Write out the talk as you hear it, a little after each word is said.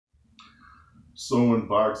So in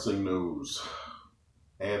boxing news,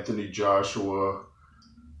 Anthony Joshua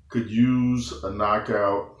could use a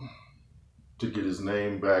knockout to get his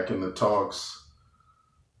name back in the talks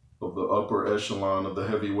of the upper echelon of the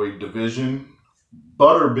heavyweight division.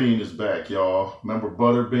 Butterbean is back, y'all. Remember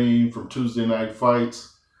Butterbean from Tuesday Night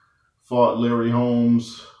Fights? Fought Larry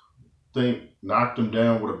Holmes, knocked him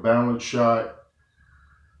down with a balance shot.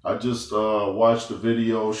 I just watched the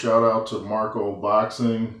video. Shout out to Marco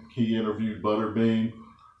Boxing. He interviewed Butterbean.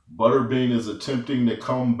 Butterbean is attempting to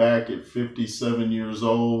come back at 57 years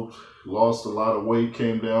old. Lost a lot of weight,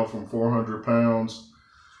 came down from 400 pounds.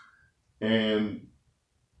 And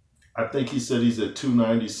I think he said he's at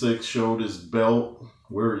 296, showed his belt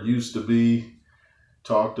where it used to be.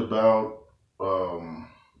 Talked about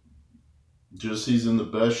just he's in the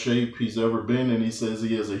best shape he's ever been. And he says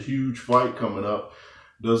he has a huge fight coming up.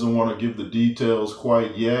 Doesn't want to give the details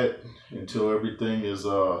quite yet until everything is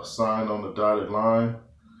signed on the dotted line.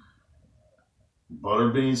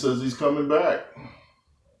 Butterbean says he's coming back.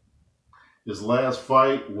 His last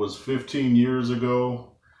fight was 15 years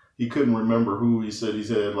ago. He couldn't remember who. He said he's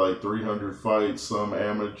had like 300 fights, some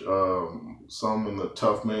amateur, some in the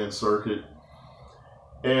tough man circuit.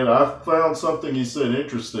 And I found something he said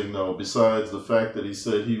interesting though, besides the fact that he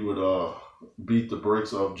said he would beat the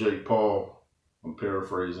bricks off Jake Paul. I'm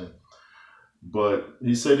paraphrasing. But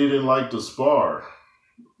he said he didn't like to spar.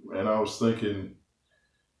 And I was thinking,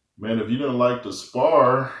 man, if you didn't like to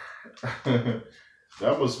spar, that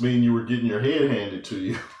must mean you were getting your head handed to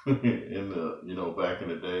you in the, back in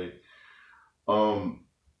the day.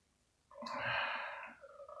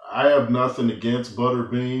 I have nothing against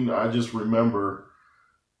Butterbean. I just remember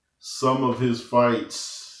some of his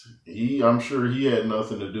fights. I'm sure he had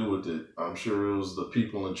nothing to do with it. I'm sure it was the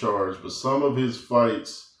people in charge. But some of his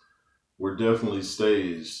fights were definitely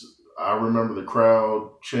staged. I remember the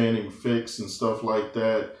crowd chanting "fix" and stuff like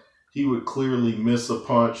that. He would clearly miss a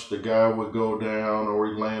punch. The guy would go down, or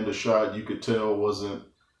he'd land a shot you could tell wasn't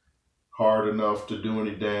hard enough to do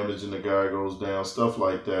any damage, and the guy goes down. Stuff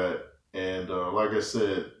like that. And like I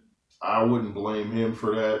said, I wouldn't blame him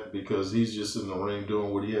for that because he's just in the ring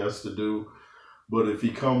doing what he has to do. But if he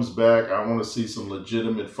comes back, I want to see some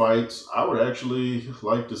legitimate fights. I would actually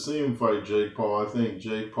like to see him fight Jake Paul. I think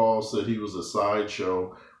Jake Paul said he was a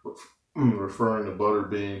sideshow, referring to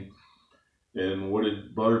Butterbean. And what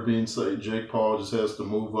did Butterbean say? Jake Paul just has to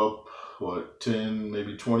move up, 10,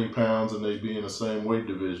 maybe 20 pounds, and they'd be in the same weight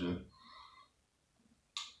division.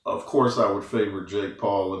 Of course, I would favor Jake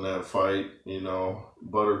Paul in that fight.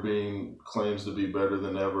 Butterbean claims to be better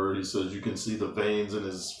than ever. He says you can see the veins in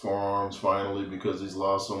his forearms finally because he's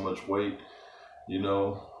lost so much weight, And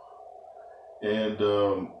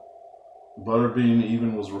Butterbean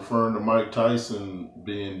even was referring to Mike Tyson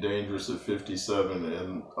being dangerous at 57.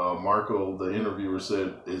 And Marco, the interviewer,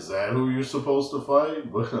 said, "Is that who you're supposed to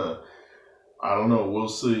fight?" But I don't know. We'll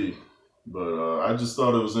see. But I just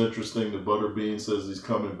thought it was interesting that Butterbean says he's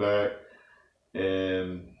coming back.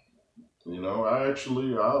 And, if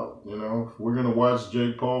we're going to watch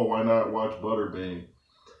Jake Paul, why not watch Butterbean?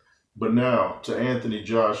 But now to Anthony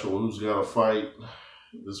Joshua, who's got a fight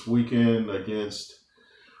this weekend against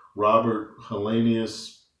Robert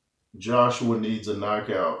Helenius. Joshua needs a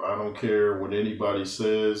knockout. I don't care what anybody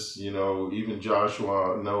says. Even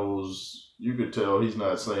Joshua knows, you could tell he's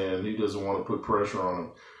not saying, he doesn't want to put pressure on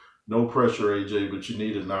him. No pressure, AJ, but you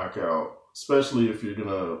need a knockout, especially if you're going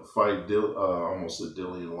to fight, almost said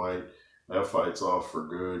Dillian White. That fight's off for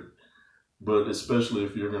good. But especially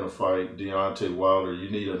if you're going to fight Deontay Wilder, you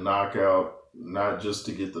need a knockout, not just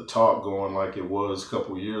to get the talk going like it was a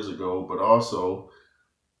couple years ago, but also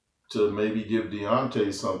to maybe give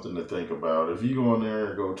Deontay something to think about. If you go in there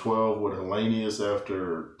and go 12 with Helenius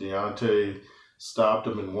after Deontay stopped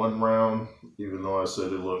him in one round, even though I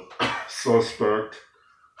said it looked suspect.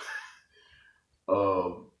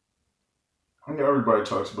 Everybody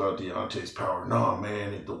talks about Deontay's power. Nah,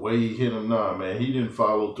 man, the way he hit him, nah, man, he didn't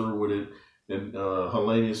follow through with it. And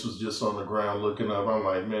Helenius was just on the ground looking up. I'm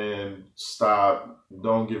like, man, stop.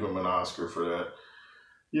 Don't give him an Oscar for that.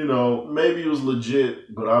 Maybe it was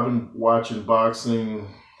legit, but I've been watching boxing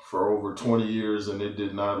for over 20 years, and it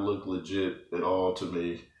did not look legit at all to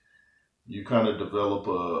me. You kind of develop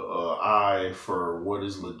a eye for what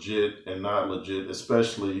is legit and not legit,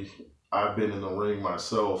 especially I've been in the ring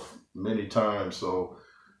myself many times, so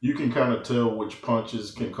you can kind of tell which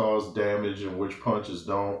punches can cause damage and which punches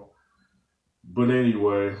don't. But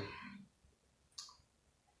anyway,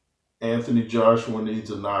 Anthony Joshua needs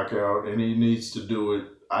a knockout, and he needs to do it,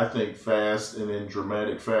 I think, fast and in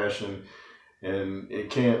dramatic fashion. And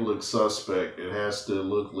it can't look suspect. It has to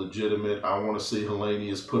look legitimate. I want to see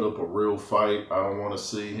Helenius put up a real fight. I don't want to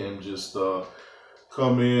see him just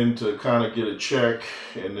come in to kind of get a check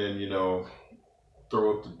and then, you know,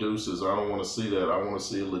 throw up the deuces. I don't want to see that. I want to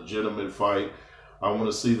see a legitimate fight. I want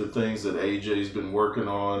to see the things that AJ's been working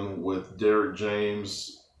on with Derek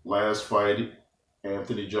James. Last fight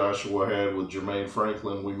Anthony Joshua had with Jermaine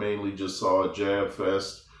Franklin, we mainly just saw a jab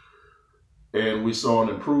fest. And we saw an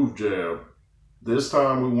improved jab. This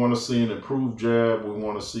time we want to see an improved jab. We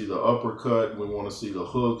want to see the uppercut. We want to see the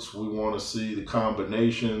hooks. We want to see the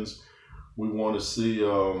combinations. We want to see,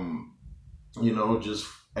 you know, just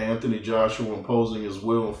Anthony Joshua imposing his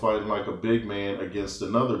will and fighting like a big man against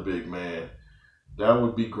another big man. That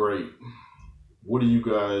would be great. What do you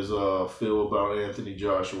guys feel about Anthony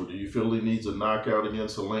Joshua? Do you feel he needs a knockout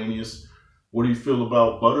against Helenius? What do you feel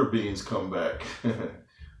about Butterbean's comeback?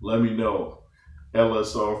 Let me know.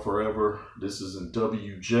 LSR forever. This is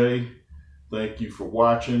N.W.J. Thank you for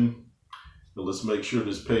watching. Now let's make sure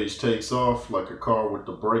this page takes off like a car with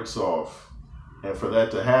the brakes off. And for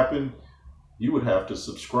that to happen, you would have to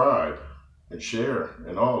subscribe and share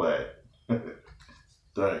and all that.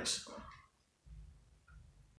 Thanks.